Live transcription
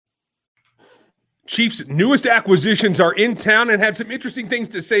Chiefs' newest acquisitions are in town and had some interesting things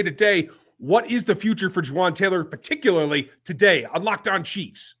to say today. What is the future for Jawaan Taylor, particularly today on Locked On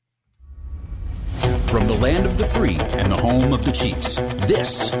Chiefs? From the land of the free and the home of the Chiefs,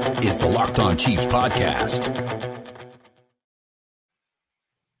 this is the Locked On Chiefs podcast.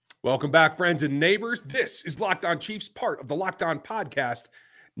 Welcome back, friends and neighbors. This is Locked On Chiefs, part of the Locked On Podcast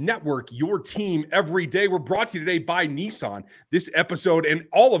Network, your team every day. We're brought to you today by Nissan. This episode and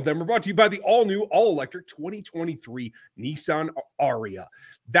all of them are brought to you by the all-new, all-electric 2023 Nissan Ariya.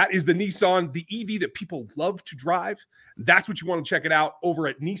 That is the Nissan, the EV that people love to drive. That's what you want to check it out over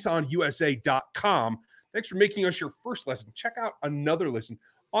at nissanusa.com. Thanks for making us your first listen. Check out another listen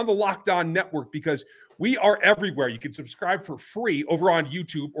on the Locked On Network because we are everywhere. You can subscribe for free over on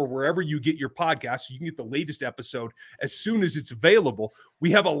YouTube or wherever you get your podcasts so you can get the latest episode as soon as it's available.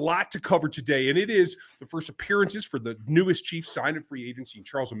 We have a lot to cover today, and it is the first appearances for the newest Chiefs signed at free agency in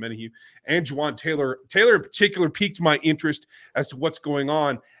Charles Omenihu and Jawaan Taylor. Taylor in particular piqued my interest as to what's going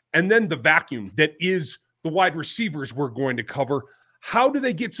on, and then the vacuum that is the wide receivers we're going to cover. How do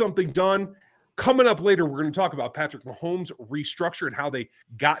they get something done? Coming up later, we're going to talk about Patrick Mahomes' restructure and how they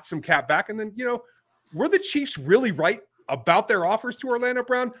got some cap back, and then, were the Chiefs really right about their offers to Orlando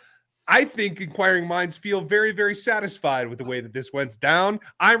Brown? I think inquiring minds feel very, very satisfied with the way that this went down.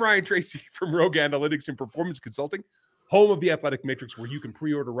 I'm Ryan Tracy from Rogue Analytics and Performance Consulting, home of the Athletic Matrix, where you can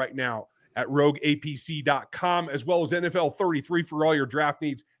pre-order right now at rogueapc.com, as well as NFL 33 for all your draft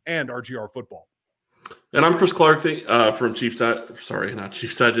needs and RGR football. And I'm Chris Clark from Chiefs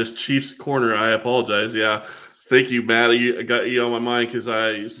Corner. I apologize. Yeah. Thank you, Matt. I got you on my mind because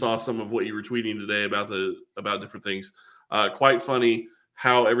I saw some of what you were tweeting today about different things. Quite funny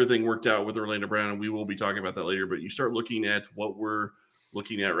how everything worked out with Orlando Brown, and we will be talking about that later. But you start looking at what we're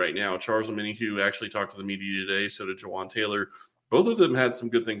looking at right now. Charles Omenihu actually talked to the media today, so did Jawaan Taylor. Both of them had some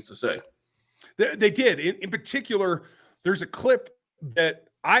good things to say. They did. In particular, there's a clip that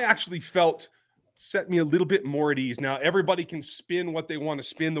I actually felt set me a little bit more at ease. Now, everybody can spin what they want to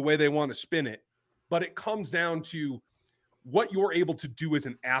spin the way they want to spin it. But it comes down to what you're able to do as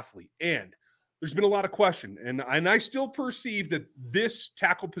an athlete. And there's been a lot of question. And I still perceive that this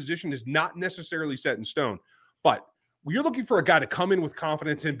tackle position is not necessarily set in stone. But you're looking for a guy to come in with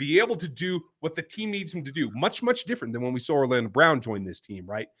confidence and be able to do what the team needs him to do. Much, much different than when we saw Orlando Brown join this team,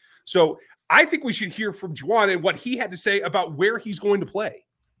 right? So I think we should hear from Jawaan and what he had to say about where he's going to play.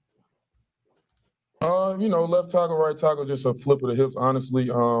 Left tackle, right tackle, just a flip of the hips,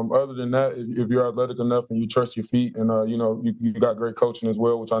 honestly. Other than that, if you're athletic enough and you trust your feet and, you got great coaching as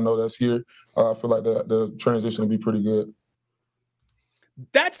well, which I know that's here, I feel like the transition will be pretty good.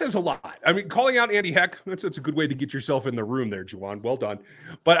 That says a lot. I mean, calling out Andy Heck, that's a good way to get yourself in the room there, Jawaan. Well done.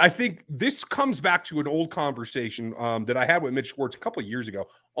 But I think this comes back to an old conversation that I had with Mitch Schwartz a couple of years ago,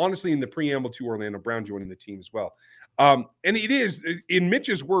 honestly, in the preamble to Orlando Brown joining the team as well. And it is, in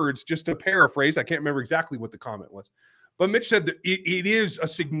Mitch's words, just to paraphrase, I can't remember exactly what the comment was, but Mitch said that it is a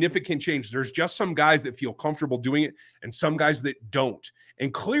significant change. There's just some guys that feel comfortable doing it and some guys that don't.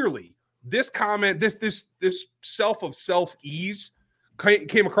 And clearly, this comment, this self ease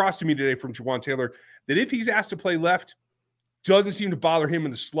came across to me today from Jawaan Taylor, that if he's asked to play left, doesn't seem to bother him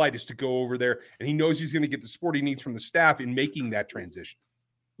in the slightest to go over there. And he knows he's going to get the support he needs from the staff in making that transition.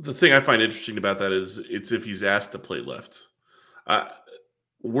 The thing I find interesting about that is it's if he's asked to play left.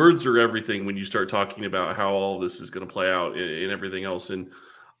 Words are everything when you start talking about how all this is going to play out and everything else. And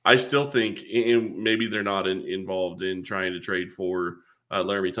I still think, and maybe they're not involved in trying to trade for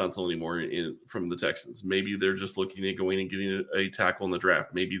Laramie Tunsil anymore from the Texans. Maybe they're just looking at going and getting a tackle in the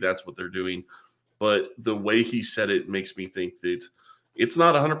draft. Maybe that's what they're doing. But the way he said it makes me think that it's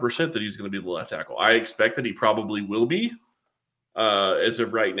not 100% that he's going to be the left tackle. I expect that he probably will be. As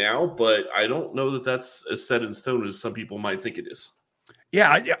of right now, but I don't know that that's as set in stone as some people might think it is. Yeah,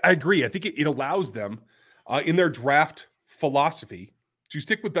 I agree. I think it allows them in their draft philosophy to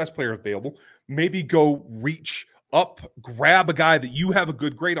stick with best player available, maybe go reach up, grab a guy that you have a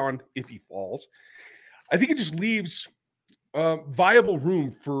good grade on if he falls. I think it just leaves viable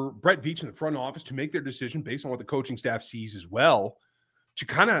room for Brett Veach in the front office to make their decision based on what the coaching staff sees as well, to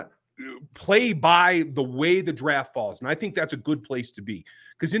kind of play by the way the draft falls. And I think that's a good place to be,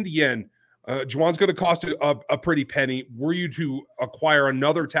 because in the end, Jawaan's going to cost a pretty penny. Were you to acquire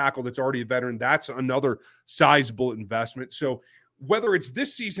another tackle that's already a veteran, that's another sizable investment. So whether it's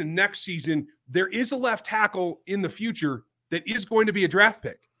this season, next season, there is a left tackle in the future that is going to be a draft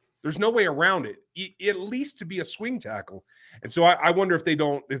pick. There's no way around it, at least to be a swing tackle. And so I wonder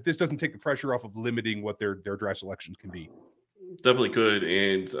if this doesn't take the pressure off of limiting what their draft selections can be. Definitely could.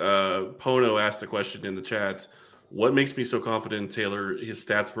 And Pono asked a question in the chat. What makes me so confident in Taylor? His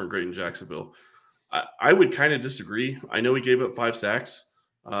stats weren't great in Jacksonville. I would kind of disagree. I know he gave up 5 sacks,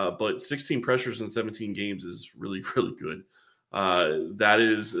 but 16 pressures in 17 games is really, really good. That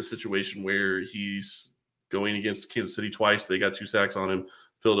is a situation where he's going against Kansas City twice. They got 2 sacks on him.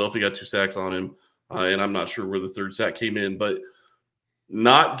 Philadelphia got 2 sacks on him. And I'm not sure where the 3rd sack came in, but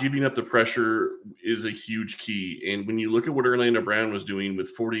not giving up the pressure is a huge key. And when you look at what Orlando Brown was doing with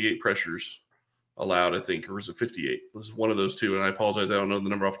 48 pressures allowed, I think, or was it 58? It was one of those two. And I apologize, I don't know the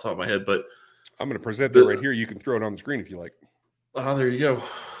number off the top of my head, but I'm going to present that right here. You can throw it on the screen if you like. Oh, there you go.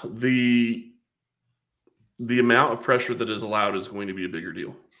 The amount of pressure that is allowed is going to be a bigger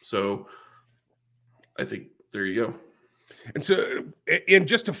deal. So I think there you go. And so, and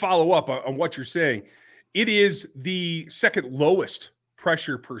just to follow up on what you're saying, it is the second lowest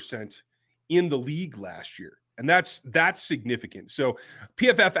pressure percent in the league last year. And that's significant. So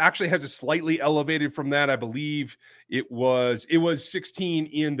PFF actually has a slightly elevated from that. I believe it was 16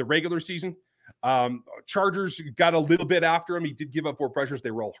 in the regular season. Chargers got a little bit after him. He did give up 4 pressures.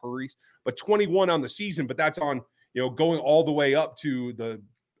 They were all hurries, but 21 on the season, but that's on, going all the way up to the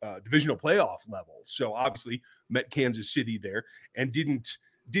divisional playoff level. So obviously met Kansas City there and didn't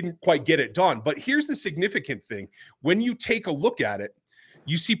quite get it done. But here's the significant thing. When you take a look at it,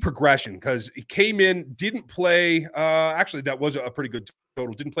 you see progression because he came in, didn't play. Actually, that was a pretty good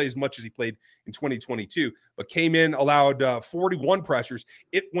total. Didn't play as much as he played in 2022, but came in, allowed 41 pressures.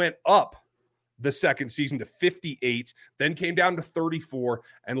 It went up the second season to 58, then came down to 34.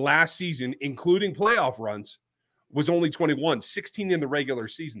 And last season, including playoff runs, was only 21, 16 in the regular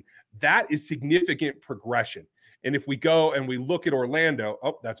season. That is significant progression. And if we go and we look at Orlando,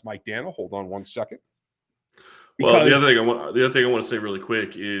 that's Mike Daniel. Hold on one second. Well, the other thing I want to say really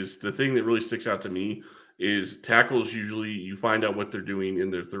quick is the thing that really sticks out to me is tackles. Usually you find out what they're doing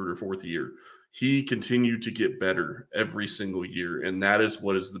in their 3rd or 4th year. He continued to get better every single year. And that is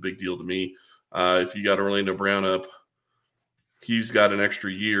what is the big deal to me. If you got Orlando Brown up, he's got an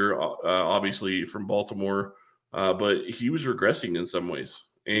extra year, obviously from Baltimore, but he was regressing in some ways.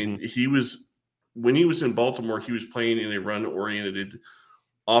 And when he was in Baltimore, he was playing in a run-oriented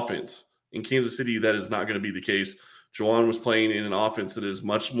offense. In Kansas City, that is not going to be the case. Juwan was playing in an offense that is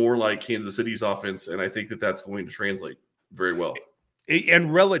much more like Kansas City's offense, and I think that that's going to translate very well.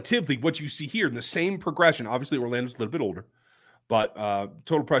 And relatively, what you see here, in the same progression, obviously Orlando's a little bit older, but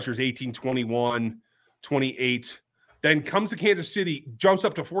total pressure is 18, 21, 28. Then comes to Kansas City, jumps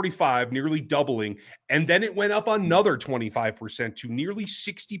up to 45, nearly doubling, and then it went up another 25% to nearly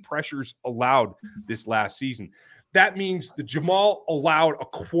 60 pressures allowed this last season. That means the Jamal allowed a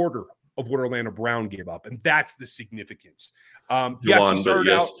quarter of what Orlando Brown gave up, and that's the significance. Yes, he started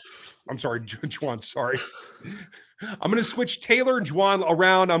out. I'm sorry, Juwan. Sorry, I'm going to switch Taylor and Juwan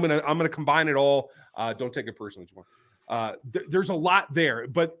around. I'm going to combine it all. Don't take it personally, Juwan. There's a lot there,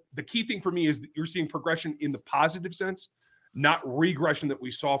 but the key thing for me is that you're seeing progression in the positive sense, not regression that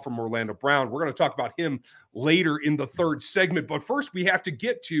we saw from Orlando Brown. We're going to talk about him later in the 3rd segment, but first we have to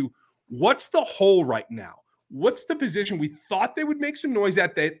get to what's the hole right now. What's the position we thought they would make some noise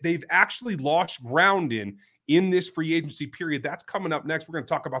at that they've actually lost ground in this free agency period? That's coming up next. We're going to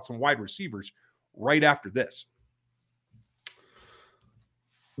talk about some wide receivers right after this.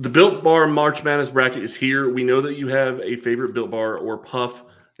 The Built Bar March Madness bracket is here. We know that you have a favorite Built Bar or Puff,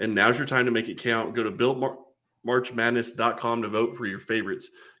 and now's your time to make it count. Go to BuiltMarchMadness.com to vote for your favorites.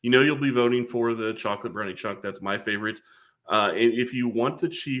 You'll be voting for the chocolate brownie chunk. That's my favorite. And if you want the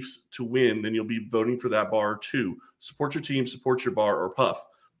Chiefs to win, then you'll be voting for that bar too. Support your team, support your bar or Puff.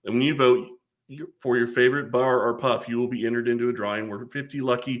 And when you vote for your favorite bar or Puff, you will be entered into a drawing where 50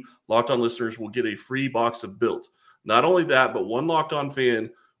 lucky Locked On listeners will get a free box of Built. Not only that, but one Locked On fan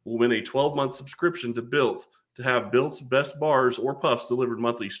will win a 12-month subscription to Built to have Built's best bars or Puffs delivered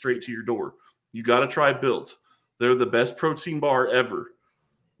monthly straight to your door. You got to try Built. They're the best protein bar ever.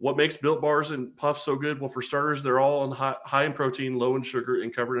 What makes Built bars and Puffs so good? Well, for starters, they're all high in protein, low in sugar,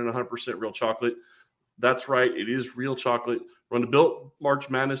 and covered in 100% real chocolate. That's right. It is real chocolate. Run to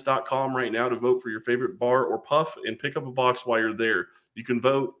BuiltMarchMadness.com right now to vote for your favorite bar or Puff and pick up a box while you're there. You can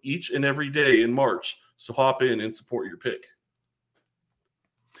vote each and every day in March, so hop in and support your pick.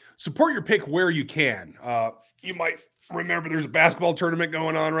 Support your pick where you can. You might remember there's a basketball tournament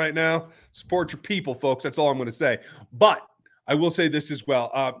going on right now. Support your people, folks. That's all I'm going to say. But I will say this as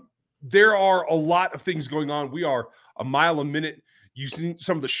well. There are a lot of things going on. We are a mile a minute. You've seen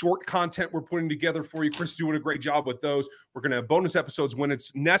some of the short content we're putting together for you. Chris is doing a great job with those. We're going to have bonus episodes when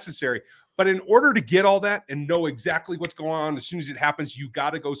it's necessary. But in order to get all that and know exactly what's going on as soon as it happens, you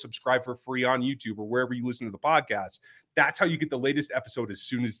got to go subscribe for free on YouTube or wherever you listen to the podcast. That's how you get the latest episode as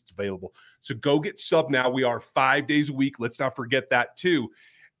soon as it's available. So go get sub now. We are 5 days a week. Let's not forget that too.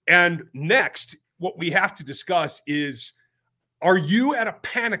 And next, what we have to discuss is, are you at a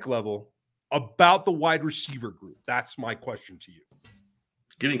panic level about the wide receiver group? That's my question to you.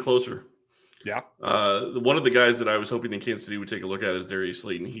 Getting closer. Yeah. One of the guys that I was hoping that Kansas City would take a look at is Darius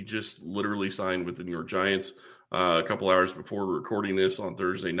Slayton. He just literally signed with the New York Giants a couple hours before we're recording this on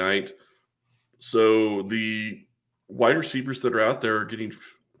Thursday night. So the wide receivers that are out there are getting,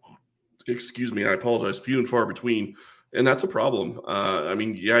 I apologize, few and far between, and that's a problem. I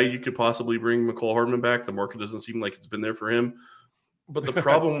mean, yeah, you could possibly bring McCole Hardman back. The market doesn't seem like it's been there for him. But the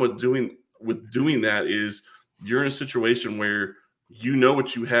problem with doing that is you're in a situation where you know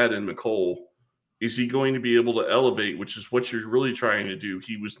what you had in McCole. Is he going to be able to elevate, which is what you're really trying to do?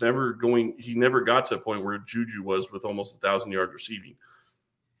 He never got to a point where Juju was with almost 1,000 yards receiving.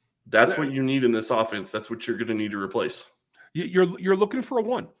 That's what you need in this offense. That's what you're going to need to replace. You're looking for a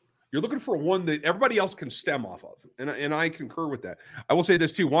one. You're looking for a one that everybody else can stem off of. And I concur with that. I will say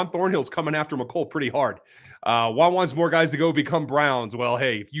this too. Juan Thornhill's coming after McCole pretty hard. Juan wants more guys to go become Browns. Well,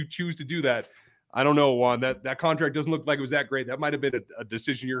 hey, if you choose to do that, I don't know, Juan. That contract doesn't look like it was that great. That might have been a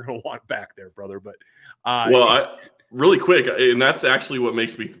decision you're going to want back there, brother. But really quick, and that's actually what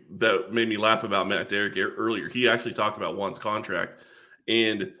made me laugh about Matt Derrick earlier. He actually talked about Juan's contract,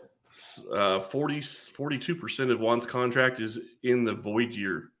 and 42% of Juan's contract is in the void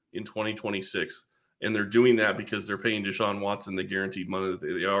year in 2026, and they're doing that because they're paying Deshaun Watson the guaranteed money that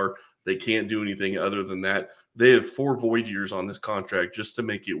they are. They can't do anything other than that. They have 4 void years on this contract just to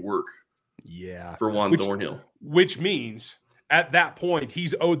make it work. Yeah, for Juan Thornhill. Which means at that point,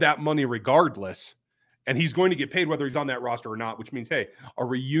 he's owed that money regardless, and he's going to get paid whether he's on that roster or not, which means, hey, a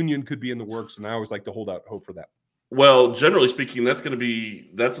reunion could be in the works, and I always like to hold out hope for that. Well, generally speaking, that's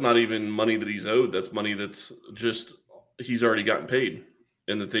not even money that he's owed. That's money that's just he's already gotten paid,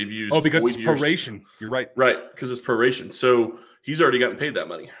 and that they've used. Oh, because it's proration. You're right. Right, because it's proration. So he's already gotten paid that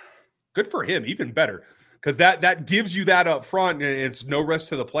money. Good for him, even better. Because that gives you that up front, and it's no risk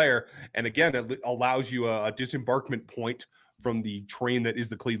to the player. And again, it allows you a disembarkment point from the train that is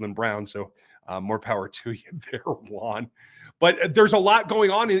the Cleveland Browns. So more power to you there, Juan. But there's a lot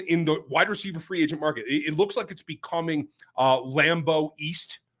going on in the wide receiver free agent market. It looks like it's becoming Lambeau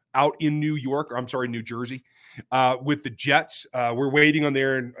East out in New Jersey. With the Jets. We're waiting on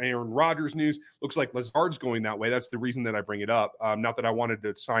their Aaron Rodgers news. Looks like Lazard's going that way. That's the reason that I bring it up. Not that I wanted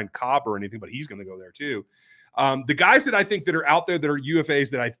to sign Cobb or anything, but he's going to go there too. The guys that I think that are out there that are UFAs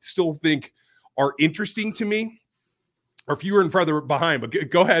that I still think are interesting to me are fewer and further behind. But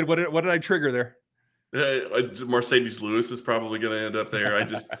go ahead. What did I trigger there? Mercedes Lewis is probably going to end up there.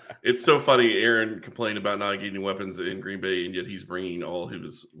 It's so funny. Aaron complained about not getting weapons in Green Bay, and yet he's bringing all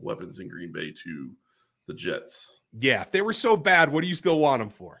his weapons in Green Bay to the Jets. Yeah, if they were so bad, what do you still want them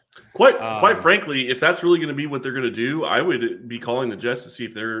for? Quite frankly, if that's really going to be what they're going to do, I would be calling the Jets to see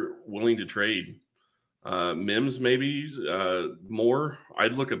if they're willing to trade Mims, maybe more.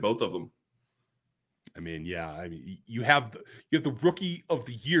 I'd look at both of them. You have the rookie of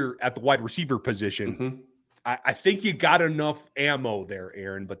the year at the wide receiver position. Mm-hmm. I think you got enough ammo there,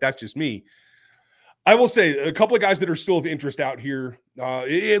 Aaron, but that's just me. I will say a couple of guys that are still of interest out here,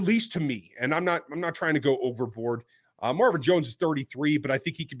 at least to me, and I'm not trying to go overboard. Marvin Jones is 33, but I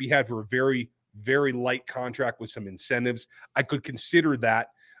think he could be had for a very, very light contract with some incentives. I could consider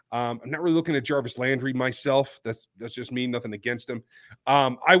that. I'm not really looking at Jarvis Landry myself. That's just me, nothing against him.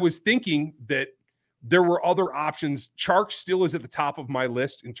 I was thinking that there were other options. Chark still is at the top of my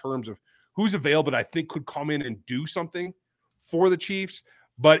list in terms of who's available that I think could come in and do something for the Chiefs.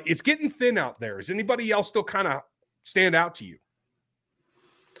 But it's getting thin out there. Does anybody else still kind of stand out to you?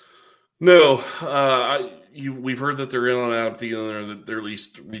 No. We've heard that they're in on Adam Thielen, or that they're at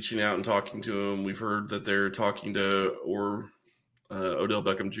least reaching out and talking to him. We've heard that they're talking to Odell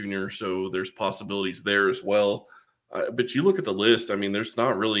Beckham Jr., so there's possibilities there as well. But you look at the list, there's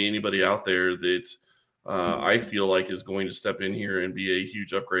not really anybody out there that I feel like is going to step in here and be a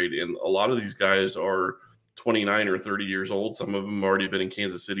huge upgrade. And a lot of these guys are 29 or 30 years old. Some of them have already been in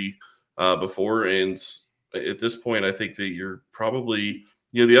Kansas City before. And at this point, I think that you're probably,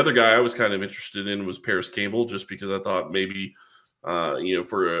 the other guy I was kind of interested in was Paris Campbell, just because I thought maybe, I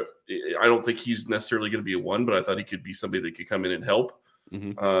don't think he's necessarily going to be a one, but I thought he could be somebody that could come in and help.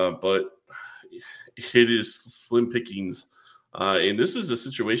 Mm-hmm. But it is slim pickings. And this is a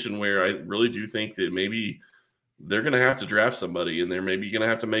situation where I really do think that maybe they're going to have to draft somebody, and they're maybe going to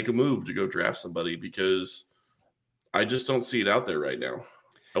have to make a move to go draft somebody, because I just don't see it out there right now.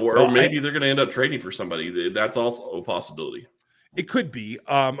 Or maybe they're going to end up trading for somebody. That's also a possibility. It could be.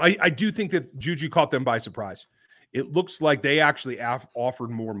 I do think that Juju caught them by surprise. It looks like they actually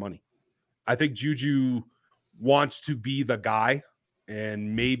offered more money. I think Juju wants to be the guy,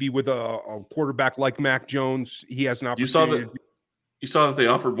 And maybe with a quarterback like Mac Jones, he has an opportunity. You saw that they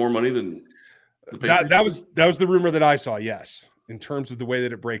offered more money than the Patriots? That was the rumor that I saw, yes, in terms of the way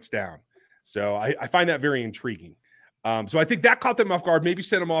that it breaks down. So I find that very intriguing. So I think that caught them off guard, maybe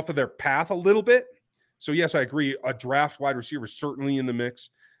sent them off of their path a little bit. So, yes, I agree. A draft wide receiver is certainly in the mix.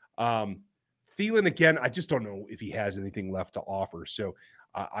 Thielen, again, I just don't know if he has anything left to offer. So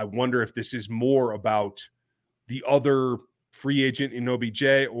I wonder if this is more about the other free agent in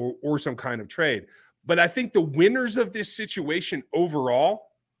OBJ or some kind of trade. But I think the winners of this situation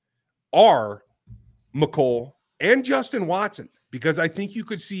overall are McColl and Justin Watson, because I think you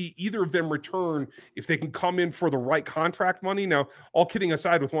could see either of them return if they can come in for the right contract money. Now, all kidding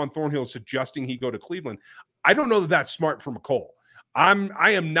aside, with Juan Thornhill suggesting he go to Cleveland, I don't know that that's smart for McColl.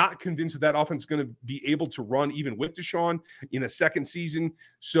 I am not convinced that offense is going to be able to run even with Deshaun in a second season.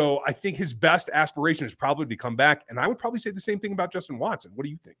 So I think his best aspiration is probably to come back. And I would probably say the same thing about Justin Watson. What do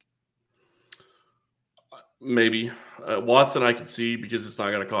you think? Maybe. Watson I could see because it's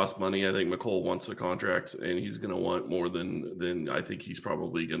not going to cost money. I think McColl wants a contract, and he's going to want more than I think he's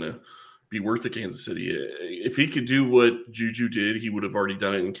probably going to be worth to Kansas City. If he could do what Juju did, he would have already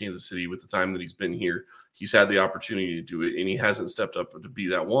done it in Kansas City with the time that he's been here. He's had the opportunity to do it, and he hasn't stepped up to be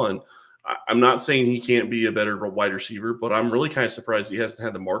that one. I'm not saying he can't be a better wide receiver, but I'm really kind of surprised he hasn't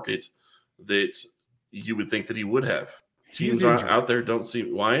had the market that you would think that he would have. Teams out there don't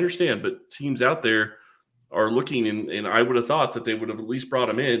seem – well, I understand, but teams out there are looking, and I would have thought that they would have at least brought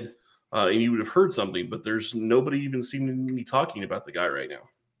him in, and you would have heard something, but there's nobody even seeming to be talking about the guy right now.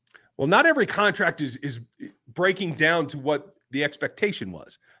 Well, not every contract is breaking down to what the expectation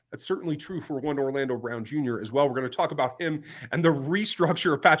was. That's certainly true for one Orlando Brown Jr. as well. We're going to talk about him and the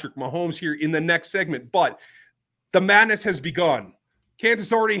restructure of Patrick Mahomes here in the next segment, but the madness has begun.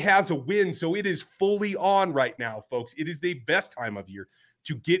 Kansas already has a win, so it is fully on right now, folks. It is the best time of year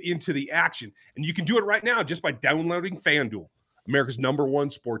to get into the action, and you can do it right now just by downloading FanDuel, America's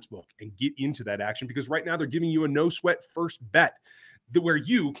 #1 sportsbook, and get into that action, because right now they're giving you a no-sweat first bet where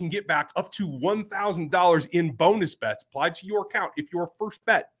you can get back up to $1,000 in bonus bets applied to your account if your first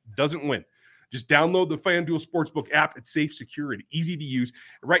bet doesn't win. Just download the FanDuel Sportsbook app. It's safe, secure, and easy to use.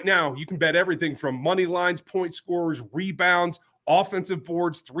 Right now, you can bet everything from money lines, point scorers, rebounds, offensive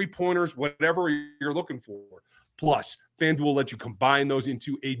boards, three-pointers, whatever you're looking for. Plus, FanDuel will let you combine those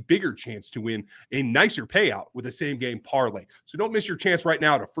into a bigger chance to win a nicer payout with a same-game parlay. So don't miss your chance right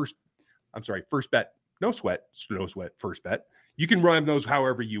now to first bet, no sweat, first bet. You can run those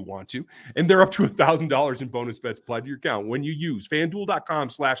however you want to, and they're up to $1,000 in bonus bets applied to your account when you use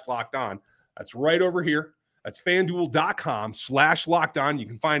FanDuel.com/lockedon. That's right over here. That's FanDuel.com/lockedon. You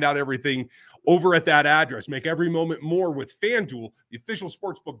can find out everything over at that address. Make every moment more with FanDuel, the official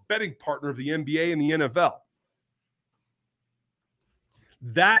sportsbook betting partner of the NBA and the NFL.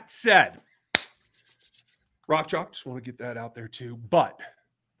 That said, Rock Chalk, just want to get that out there too. But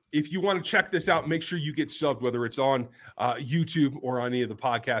if you want to check this out, make sure you get subbed, whether it's on YouTube or on any of the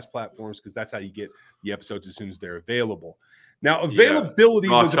podcast platforms, because that's how you get the episodes as soon as they're available. Now, availability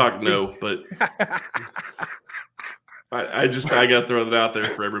Rock Chalk, no, but I got to throw that out there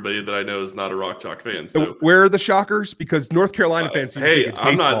for everybody that I know is not a Rock Chalk fan. So where are the Shockers? Because North Carolina fans seem to think it's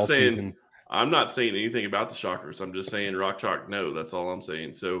baseball season. I'm not saying anything about the Shockers. I'm just saying Rock Chalk, no. That's all I'm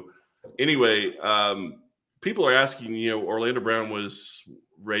saying. So anyway, people are asking, Orlando Brown was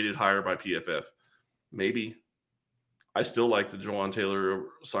rated higher by PFF. Maybe. I still like the Jawan Taylor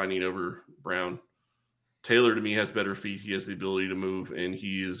signing over Brown. Taylor, to me, has better feet. He has the ability to move, and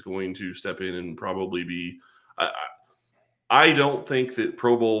he is going to step in and probably be I don't think that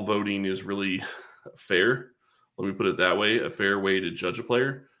Pro Bowl voting is really fair. Let me put it that way, a fair way to judge a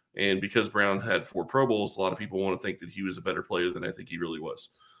player. And because Brown had 4 Pro Bowls, a lot of people want to think that he was a better player than I think he really was.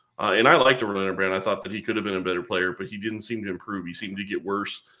 And I liked Orlando Brown. I thought that he could have been a better player, but he didn't seem to improve. He seemed to get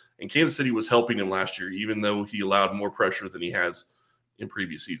worse. And Kansas City was helping him last year, even though he allowed more pressure than he has in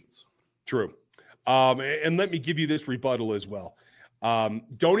previous seasons. True. And let me give you this rebuttal as well.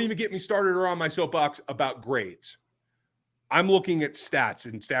 Don't even get me started around my soapbox about grades. I'm looking at stats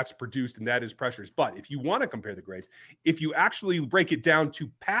and stats produced, and that is pressures. But if you want to compare the grades, if you actually break it down to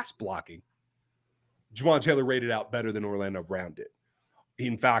pass blocking, Jawan Taylor rated out better than Orlando Brown did.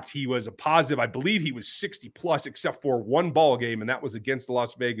 In fact, he was a positive. I believe he was 60+ except for one ball game, and that was against the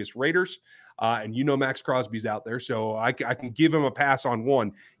Las Vegas Raiders. And Max Crosby's out there, so I can give him a pass on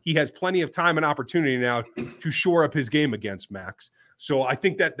one. He has plenty of time and opportunity now to shore up his game against Max. So I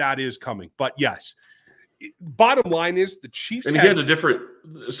think that is coming. But yes, bottom line is the Chiefs. And he had a different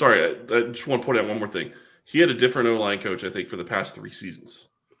 – sorry, I just want to point out one more thing. He had a different O-line coach, I think, for the past 3 seasons.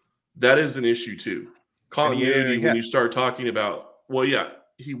 That is an issue too. Continuity when you start talking about Well, yeah,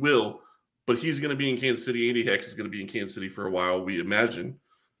 he will, but he's going to be in Kansas City. Andy Heck is going to be in Kansas City for a while, we imagine,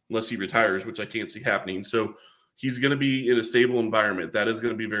 unless he retires, which I can't see happening. So he's going to be in a stable environment. That is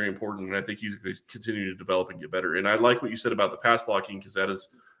going to be very important, and I think he's going to continue to develop and get better. And I like what you said about the pass blocking, because that is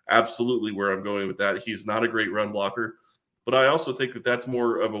absolutely where I'm going with that. He's not a great run blocker, but I also think that that's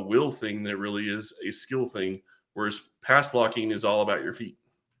more of a will thing than it really is a skill thing, whereas pass blocking is all about your feet.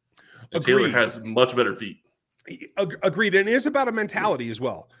 And Taylor has much better feet. Agreed. And it is about a mentality as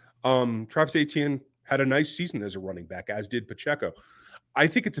well. Travis Etienne had a nice season as a running back, as did Pacheco. I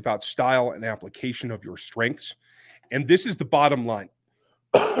think it's about style and application of your strengths. And this is the bottom line.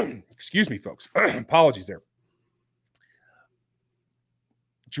 Excuse me, folks. Apologies there.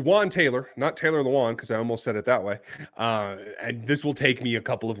 Juwan Taylor, not Taylor Lewan, because I almost said it that way. And this will take me a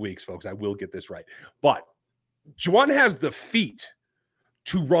couple of weeks, folks. I will get this right. But Juwan has the feet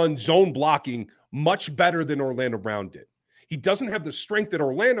to run zone blocking much better than Orlando Brown did. He doesn't have the strength that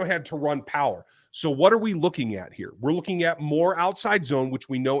Orlando had to run power. So what are we looking at here? We're looking at more outside zone, which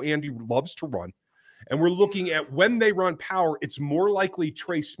we know Andy loves to run. And we're looking at when they run power, it's more likely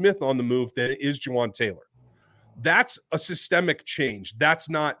Trey Smith on the move than it is Juwan Taylor. That's a systemic change. That's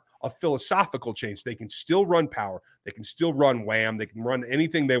not a philosophical change. They can still run power. They can still run wham. They can run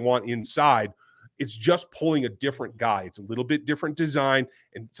anything they want inside. It's just pulling a different guy. It's a little bit different design,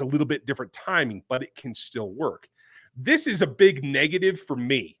 and it's a little bit different timing, but it can still work. This is a big negative for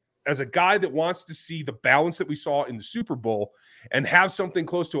me as a guy that wants to see the balance that we saw in the Super Bowl and have something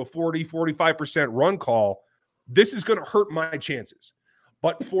close to a 40-45% run call. This is going to hurt my chances.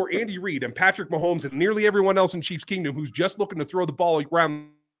 But for Andy Reid and Patrick Mahomes and nearly everyone else in Chiefs Kingdom who's just looking to throw the ball around,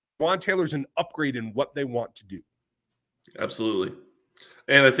 Juwan Taylor's an upgrade in what they want to do. Absolutely.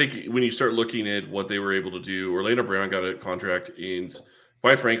 And I think when you start looking at what they were able to do, Orlando Brown got a contract, and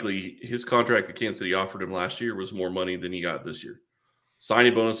quite frankly, his contract that Kansas City offered him last year was more money than he got this year.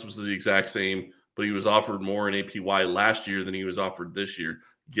 Signing bonus was the exact same, but he was offered more in APY last year than he was offered this year.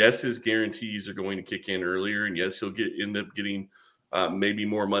 Yes, his guarantees are going to kick in earlier, and yes, he'll end up getting maybe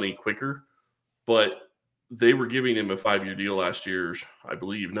more money quicker, but they were giving him a 5-year deal last year, I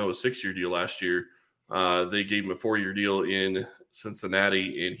believe. No, a 6-year deal last year. They gave him a 4-year deal in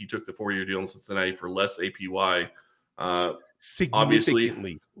Cincinnati, and he took the 4-year deal in Cincinnati for less APY.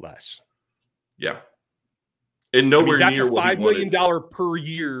 Significantly less. Yeah. And nowhere that's near a $5 million per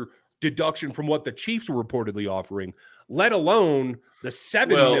year deduction from what the Chiefs were reportedly offering, let alone the $7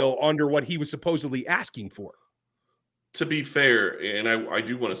 mil under what he was supposedly asking for. To be fair, and I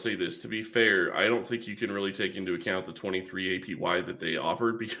do want to say this, to be fair, I don't think you can really take into account the 23 APY that they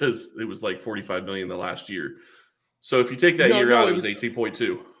offered, because it was like $45 million the last year. So if you take that year out, it was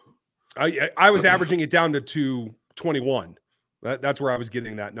 18.2. I was averaging it down to 21. That's where I was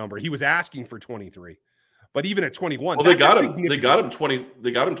getting that number. He was asking for 23, but even at 21, well, they got him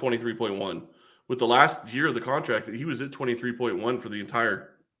 23.1 with the last year of the contract. He was at 23.1 for the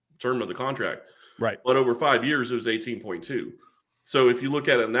entire term of the contract. Right. But over 5 years, it was 18.2. So if you look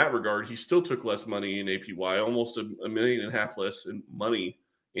at it in that regard, he still took less money in APY, almost $1.5 million less in money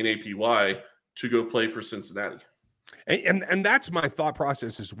in APY to go play for Cincinnati. And that's my thought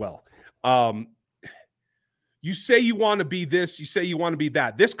process as well. You say you want to be this, you say you want to be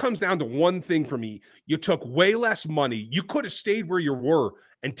that. This comes down to one thing for me. You took way less money. You could have stayed where you were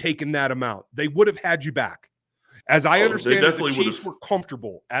and taken that amount. They would have had you back. As I understand it, the Chiefs were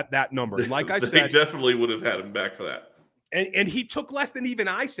comfortable at that number. And like I said, they definitely would have had him back for that. And he took less than even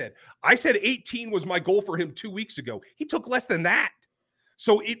I said. I said 18 was my goal for him 2 weeks ago. He took less than that.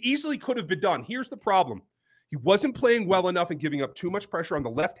 So it easily could have been done. Here's the problem. He wasn't playing well enough and giving up too much pressure on the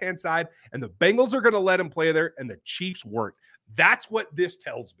left-hand side, and the Bengals are going to let him play there, and the Chiefs weren't. That's what this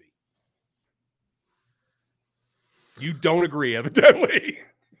tells me. You don't agree, evidently.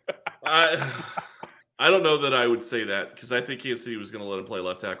 I don't know that I would say that, because I think Kansas City was going to let him play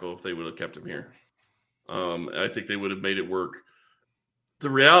left tackle if they would have kept him here. I think they would have made it work. The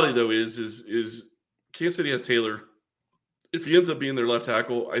reality, though, is Kansas City has Taylor. If he ends up being their left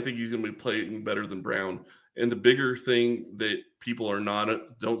tackle, I think he's going to be playing better than Brown. And the bigger thing that people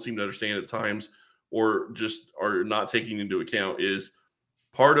don't seem to understand at times, or just are not taking into account, is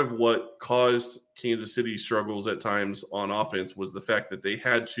part of what caused Kansas City's struggles at times on offense was the fact that they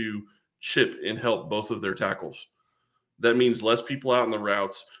had to chip and help both of their tackles. That means less people out in the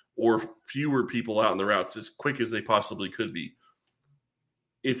routes, or fewer people out in the routes, as quick as they possibly could be.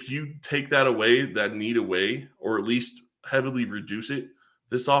 If you take that away, that need away, or at least heavily reduce it,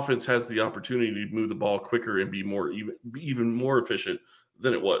 this offense has the opportunity to move the ball quicker and be even more efficient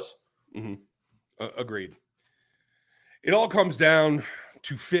than it was. Mm-hmm. Agreed. It all comes down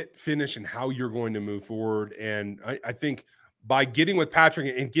to fit, finish, and how you're going to move forward. And I think by getting with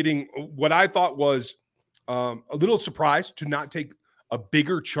Patrick and getting what I thought was a little surprised to not take a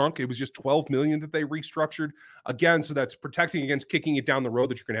bigger chunk. It was just $12 million that they restructured again. So that's protecting against kicking it down the road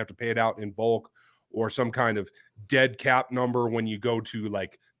that you're going to have to pay it out in bulk or some kind of dead cap number when you go to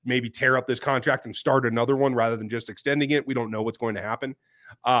like maybe tear up this contract and start another one rather than just extending it. We don't know what's going to happen.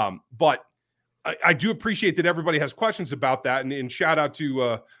 But I do appreciate that everybody has questions about that. And shout out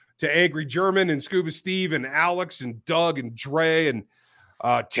to Angry German and Scuba Steve and Alex and Doug and Dre and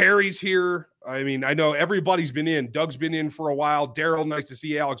Terry's here. I mean, I know everybody's been in. Doug's been in for a while. Daryl, nice to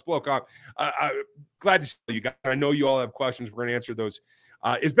see Alex Bloke. Glad to see you guys. I know you all have questions. We're going to answer those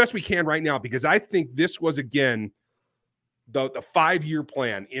as best we can right now, because I think this was, again, the 5-year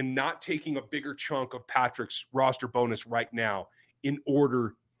plan in not taking a bigger chunk of Patrick's roster bonus right now in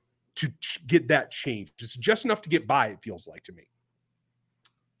order to get that changed. It's just enough to get by, it feels like to me.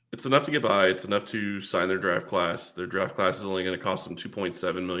 It's enough to get by. It's enough to sign their draft class. Their draft class is only going to cost them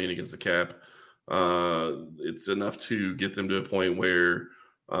 $2.7 million against the cap. It's enough to get them to a point where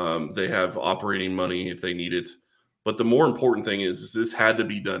they have operating money if they need it. But the more important thing is this had to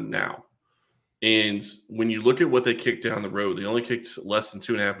be done now. And when you look at what they kicked down the road, they only kicked less than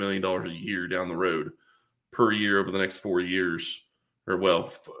 $2.5 million a year down the road per year over the next 4 years, or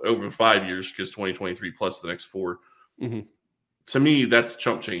over 5 years, because 2023 plus the next 4. Mm-hmm. To me, that's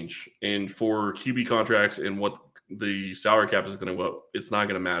chump change. And for QB contracts and what the salary cap is going to go, it's not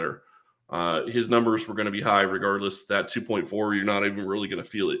going to matter. His numbers were going to be high regardless. That 2.4, you're not even really going to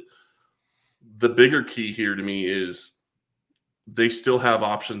feel it. The bigger key here to me is they still have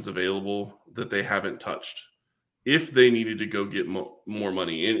options available that they haven't touched if they needed to go get more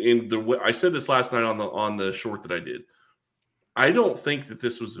money. And I said this last night on the short that I did. I don't think that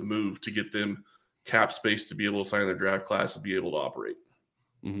this was a move to get them cap space to be able to sign their draft class and be able to operate.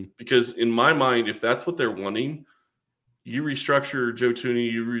 Mm-hmm. Because in my mind, if that's what they're wanting, you restructure Joe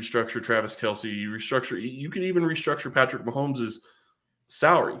Tooney, you restructure Travis Kelce, you could even restructure Patrick Mahomes'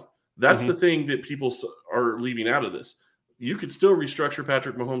 salary. That's the thing that people are leaving out of this. You could still restructure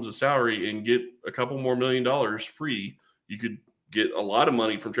Patrick Mahomes' salary and get a couple more $1 million free. You could get a lot of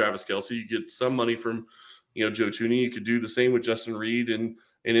money from Travis Kelce. You get some money from, Joe Tooney. You could do the same with Justin Reed and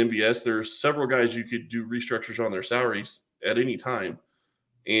MBS. There's several guys you could do restructures on their salaries at any time.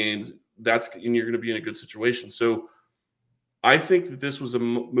 And you're going to be in a good situation. So I think that this was a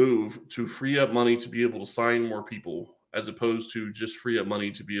move to free up money to be able to sign more people, as opposed to just free up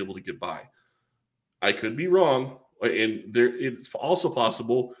money to be able to get by. I could be wrong. And it's also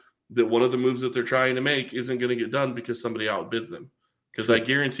possible that one of the moves that they're trying to make isn't going to get done because somebody outbids them. Because I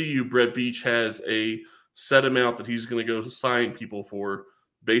guarantee you Brett Veach has a set amount that he's going to go sign people for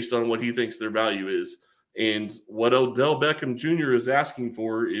based on what he thinks their value is. And what Odell Beckham Jr. is asking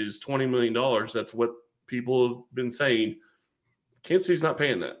for is $20 million. That's what people have been saying. Kansas City's not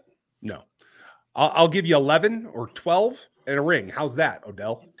paying that. No. I'll give you 11 or 12 and a ring. How's that,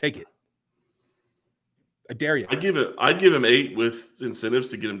 Odell? Take it. I dare you. I'd give him 8 with incentives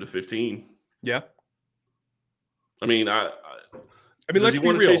to get him to 15. Yeah. I mean, let's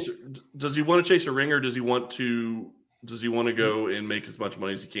be real. Does he want to chase a ring, or does he want to go and make as much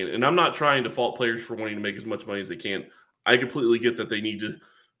money as he can? And I'm not trying to fault players for wanting to make as much money as they can. I completely get that they need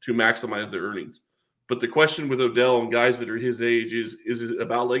to maximize their earnings. But the question with Odell and guys that are his age is it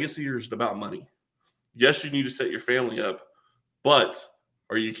about legacy or is it about money? Yes, you need to set your family up, but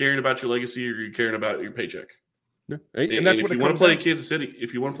are you caring about your legacy or are you caring about your paycheck? Yeah. And that's what if you want to play in Kansas City.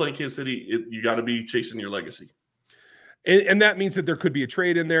 If you want to play in Kansas City, you got to be chasing your legacy. And that means that there could be a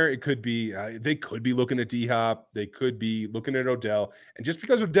trade in there. It could be they could be looking at D-Hop. They could be looking at Odell. And just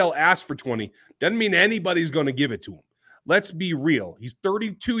because Odell asked for 20 doesn't mean anybody's going to give it to him. Let's be real. He's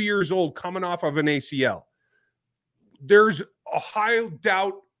 32 years old, coming off of an ACL. There's a high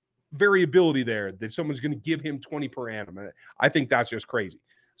doubt variability there that someone's going to give him 20 per annum. I think that's just crazy.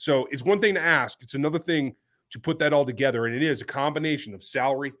 So it's one thing to ask. It's another thing to put that all together. And it is a combination of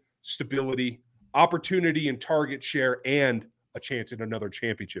salary, stability, opportunity and target share, and a chance at another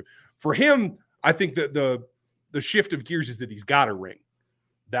championship. For him, I think that the shift of gears is that he's got a ring.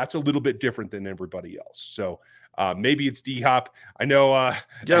 That's a little bit different than everybody else. So maybe it's D-Hop. I know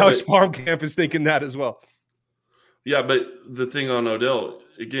Alex Farmcamp is thinking that as well. Yeah, but the thing on Odell,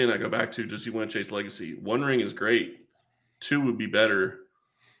 again, I go back to, does he want to chase legacy? 1 ring is great. 2 would be better.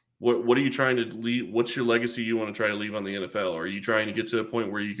 What are you trying to leave? What's your legacy you want to try to leave on the NFL? Are you trying to get to a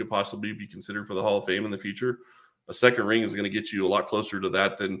point where you could possibly be considered for the Hall of Fame in the future? A second ring is going to get you a lot closer to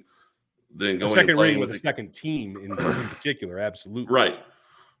that than going a second ring with a second team in particular. Absolutely.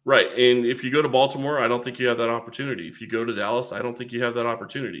 Right. And if you go to Baltimore, I don't think you have that opportunity. If you go to Dallas, I don't think you have that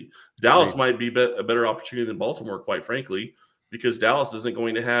opportunity. Dallas might be a better opportunity than Baltimore, quite frankly. because Dallas isn't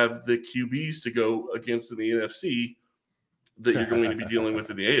going to have the QBs to go against in the NFC that you're going to be dealing with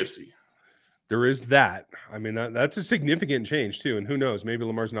in the AFC. There is that. I mean, that's a significant change too. And who knows, maybe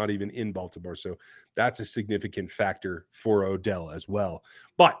Lamar's not even in Baltimore. So that's a significant factor for Odell as well.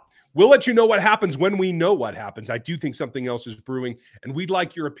 But we'll let you know what happens when we know what happens. I do think something else is brewing, and we'd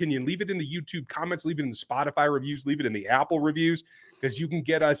like your opinion. Leave it in the YouTube comments, leave it in the Spotify reviews, leave it in the Apple reviews, because you can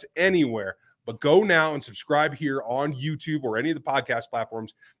get us anywhere. But go now and subscribe here on YouTube or any of the podcast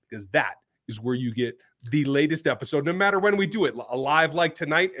platforms, because that is where you get the latest episode, no matter when we do it, live like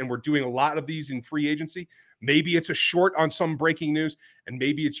tonight. And we're doing a lot of these in free agency. Maybe it's a short on some breaking news, and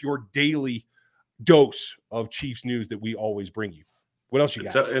maybe it's your daily dose of Chiefs news that we always bring you. What else you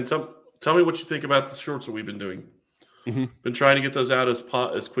got? And tell me what you think about the shorts that we've been doing. Mm-hmm. Been trying to get those out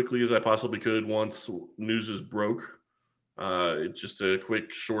as quickly as I possibly could once news is broke. Just a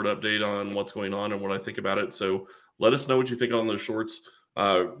quick short update on what's going on and what I think about it. So let us know what you think on those shorts.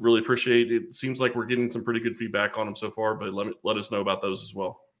 Really appreciate it. Seems like we're getting some pretty good feedback on them so far, but let us know about those as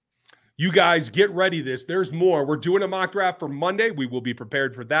well. You guys get ready. There's more. We're doing a mock draft for Monday. We will be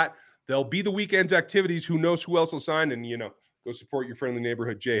prepared for that. There'll be the weekend's activities. Who knows who else will sign? And, go support your friendly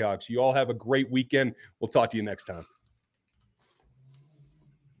neighborhood Jayhawks. You all have a great weekend. We'll talk to you next time.